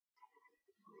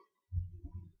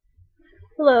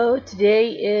Hello,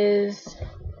 today is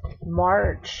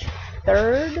March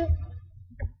 3rd,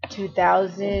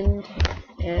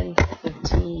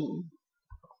 2015.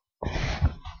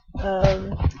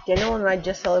 Daniel and I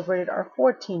just celebrated our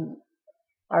 14th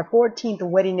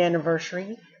wedding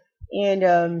anniversary, and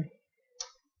it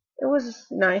was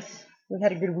nice. We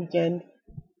had a good weekend.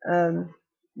 We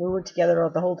were together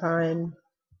the whole time,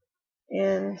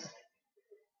 and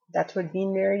that's what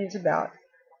being married is about.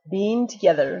 Being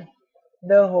together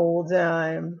the whole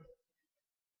time.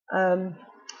 Um,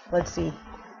 let's see.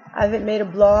 I haven't made a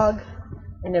blog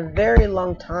in a very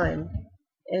long time.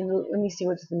 And let me see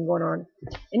what's been going on.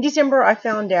 In December, I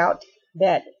found out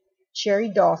that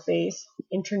Cherry Dollface,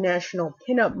 international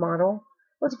pinup model,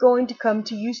 was going to come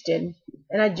to Houston,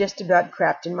 and I just about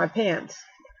crapped in my pants.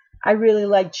 I really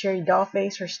like Cherry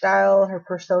Dollface, her style, her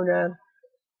persona,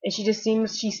 and she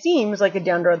seems like a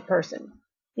down-to-earth person.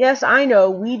 Yes, I know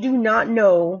we do not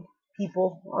know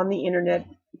people on the internet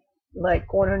like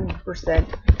 100%.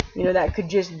 That could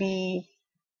just be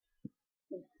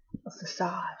a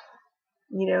facade,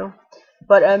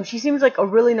 But she seems like a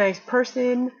really nice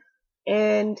person,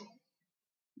 and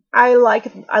I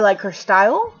like her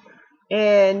style,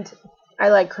 and I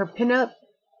like her pinup.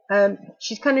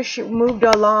 She's kind of moved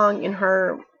along in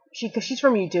her because she's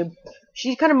from YouTube.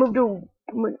 She's kind of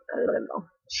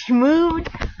she moved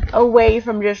away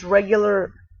from just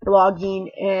regular blogging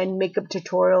and makeup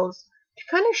tutorials to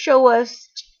kind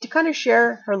of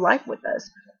share her life with us,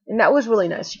 and that was really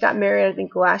nice. She got married, I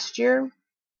think, last year,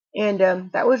 and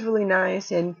that was really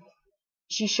nice. And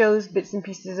she shows bits and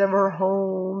pieces of her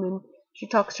home, and she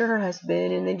talks to her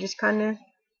husband, and they just kind of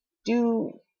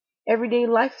do everyday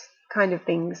life kind of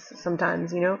things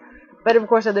sometimes, But of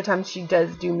course, other times she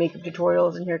does do makeup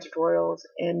tutorials and hair tutorials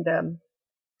and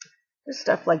just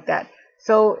stuff like that.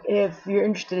 So if you're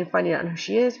interested in finding out who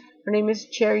she is, her name is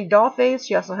Cherry Dollface.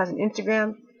 She also has an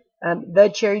Instagram, the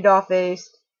Cherry Dollface,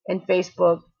 and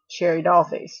Facebook, Cherry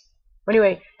Dollface. But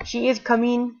anyway, she is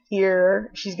coming here.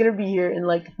 She's gonna be here in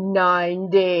like 9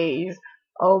 days.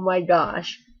 Oh my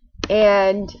gosh!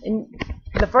 And in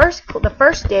the first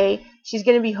day, she's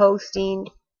gonna be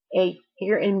hosting a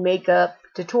hair and makeup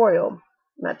not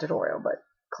tutorial, but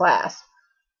class.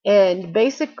 And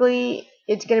basically,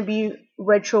 it's gonna be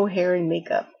retro hair and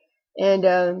makeup. And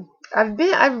I've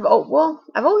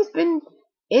always been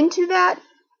into that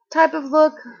type of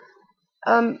look.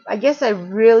 I guess I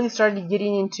really started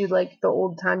getting into like the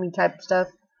old timey type stuff.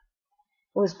 It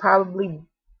was probably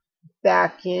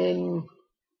back in,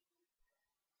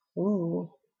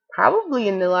 probably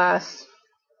in the last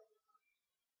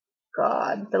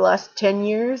 10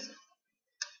 years.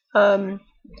 I've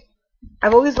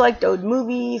always liked old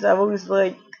movies. I've always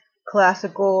liked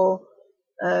classical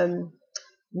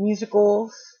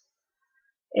musicals,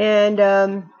 and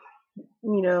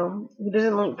who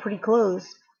doesn't like pretty clothes?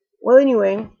 Well,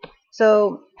 anyway,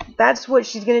 so that's what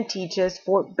she's gonna teach us,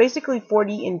 for basically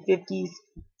 40 and 50s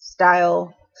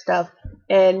style stuff.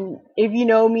 And if you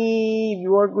know me, if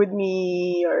you work with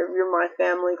me, or if you're my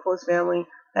family, close family,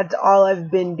 that's all I've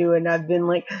been doing. I've been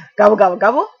like, gobble gobble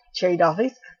gobble, Cherry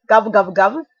Dollface, gobble gobble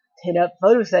gobble, pin up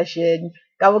photo session,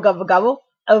 gobble gobble gobble.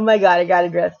 Oh my god, I got a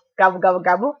dress. Gobble gobble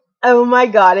gobble. Oh my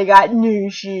god, I got new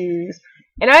shoes.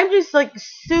 And I'm just like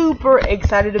super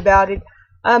excited about it.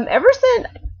 Ever since,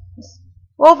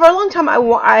 well, for a long time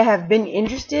I have been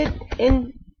interested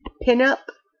in pinup.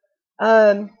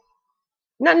 Not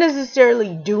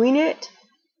necessarily doing it,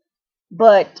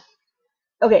 but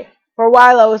okay. For a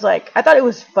while I thought it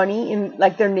was funny in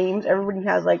like their names. Everybody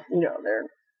has like their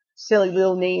silly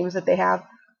little names that they have,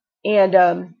 and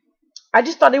I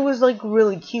just thought it was like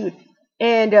really cute.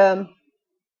 And I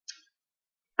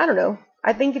don't know.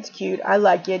 I think it's cute. I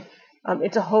like it.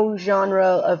 It's a whole genre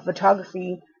of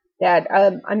photography that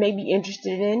I may be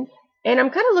interested in. And I'm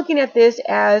kind of looking at this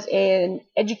as an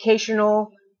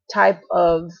educational type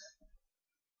of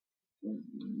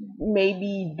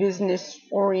maybe business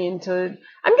oriented.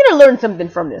 I'm going to learn something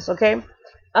from this, okay?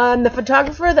 The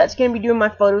photographer that's going to be doing my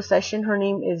photo session, her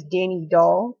name is Danny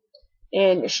Doll.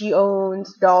 And she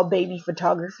owns Doll Baby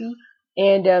Photography.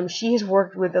 And she has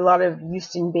worked with a lot of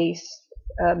Houston-based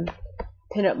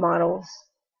pinup models,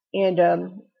 and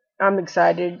I'm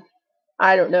excited.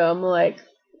 I don't know.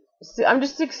 I'm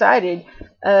just excited.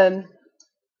 I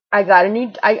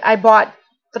bought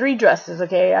 3 dresses.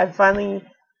 Okay, I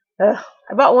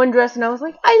bought one dress and I was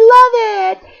like, I love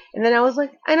it, and then I was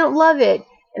like, I don't love it,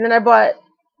 and then I bought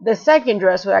the second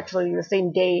dress, was actually the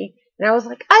same day, and I was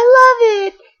like, I love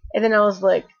it, and then I was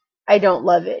like, I don't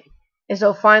love it, and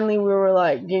so finally we were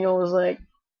like, was like,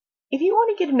 if you want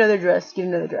to get another dress, get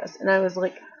another dress. And I was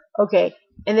like, Okay.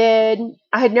 And then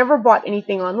I had never bought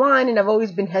anything online, and I've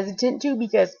always been hesitant to,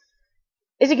 because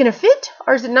is it going to fit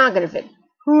or is it not going to fit?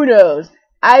 Who knows?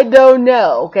 I don't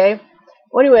know, okay?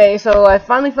 Well, anyway, so I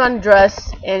finally found a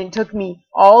dress, and it took me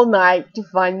all night to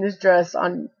find this dress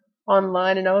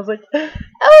online, and I was like, oh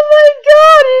my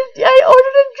god, I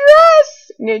ordered a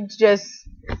dress! And it's just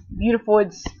beautiful.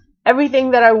 It's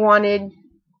everything that I wanted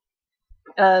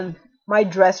my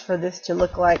dress for this to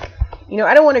look like. You know,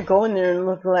 I don't want to go in there and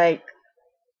look like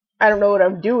I don't know what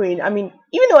I'm doing. I mean,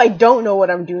 even though I don't know what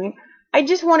I'm doing, I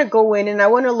just want to go in and I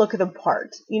want to look the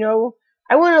part. You know,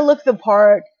 I want to look the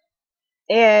part,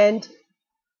 and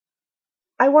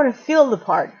I want to feel the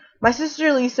part. My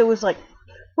sister Lisa was like,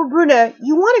 well, Bruna,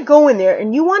 you want to go in there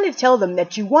and you want to tell them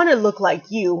that you want to look like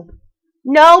you.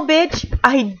 No, bitch,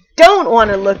 I don't want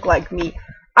to look like me.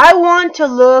 I want to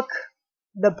look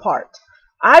the part.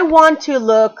 I want to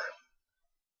look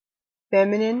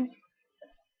feminine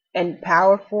and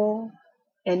powerful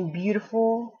and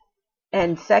beautiful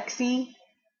and sexy,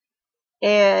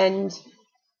 and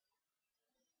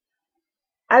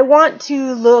I want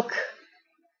to look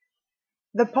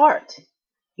the part,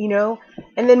 you know?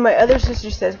 And then my other sister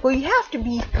says, well, you have to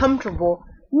be comfortable.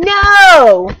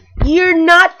 No! You're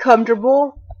not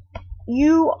comfortable.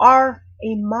 You are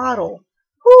a model.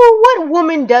 What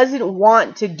woman doesn't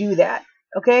want to do that?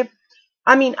 Okay?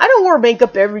 I mean, I don't wear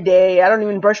makeup every day. I don't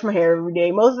even brush my hair every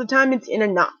day. Most of the time it's in a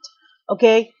knot.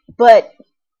 Okay? But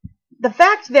the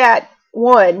fact that,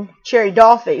 one, Cherry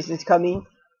Dollface is coming,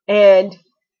 and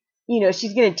you know,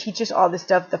 she's going to teach us all this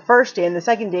stuff the first day, and the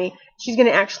second day, she's going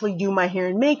to actually do my hair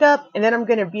and makeup, and then I'm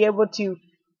going to be able to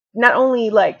not only,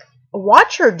 like,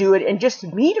 watch her do it and just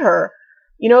meet her.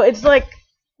 You know, it's like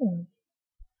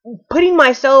putting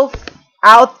myself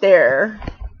out there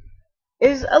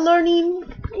is a learning,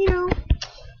 you know,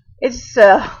 it's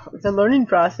a learning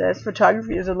process.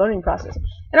 Photography is a learning process.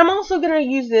 And I'm also going to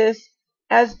use this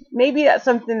as maybe that's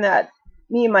something that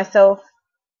me and myself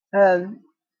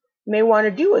may want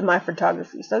to do with my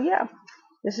photography. So yeah,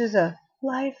 this is a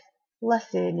life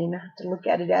lesson, and I have to look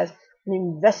at it as an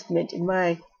investment in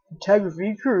my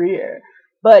photography career.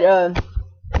 But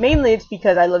mainly it's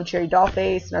because I love Cherry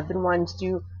Dollface, and I've been wanting to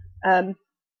do a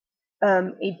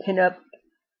pinup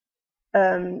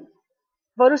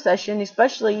photo session,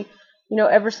 especially, you know,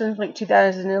 ever since like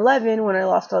 2011 when I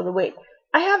lost all the weight.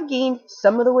 I have gained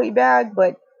some of the weight back,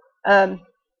 but I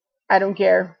don't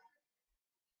care.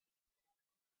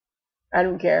 I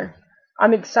don't care.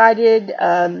 I'm excited.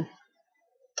 I'm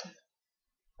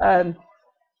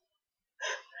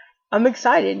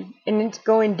excited, and it's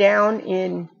going down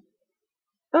in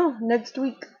next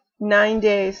week, 9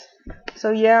 days.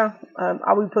 So yeah,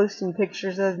 I'll be posting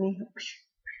pictures of me.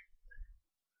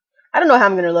 I don't know how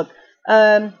I'm gonna look,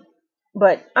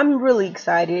 but I'm really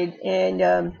excited,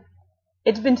 and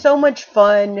it's been so much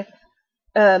fun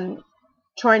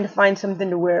trying to find something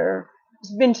to wear.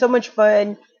 It's been so much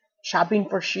fun shopping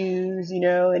for shoes, you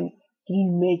know, and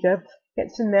getting makeup.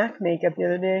 Got some MAC makeup the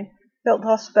other day. Felt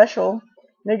all special.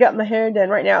 And I got my hair done.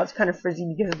 Right now it's kind of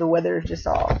frizzy because the weather is just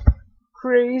all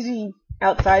crazy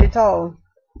outside. It's all...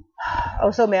 I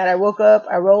was so mad. I woke up,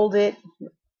 I rolled it,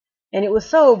 and it was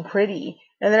so pretty.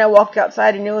 And then I walked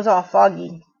outside and it was all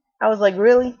foggy. I was like,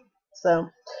 really? So,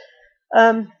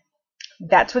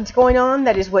 that's what's going on.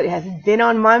 That is what has been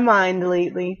on my mind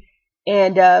lately.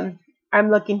 And I'm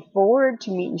looking forward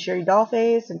to meeting Cherry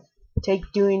Dollface and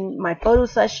doing my photo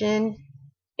session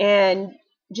and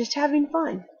just having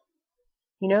fun.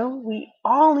 You know, we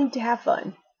all need to have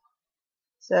fun.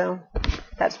 So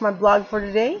that's my blog for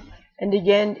today. And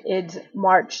again, it's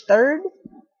March 3rd,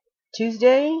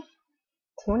 Tuesday,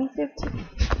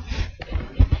 2015.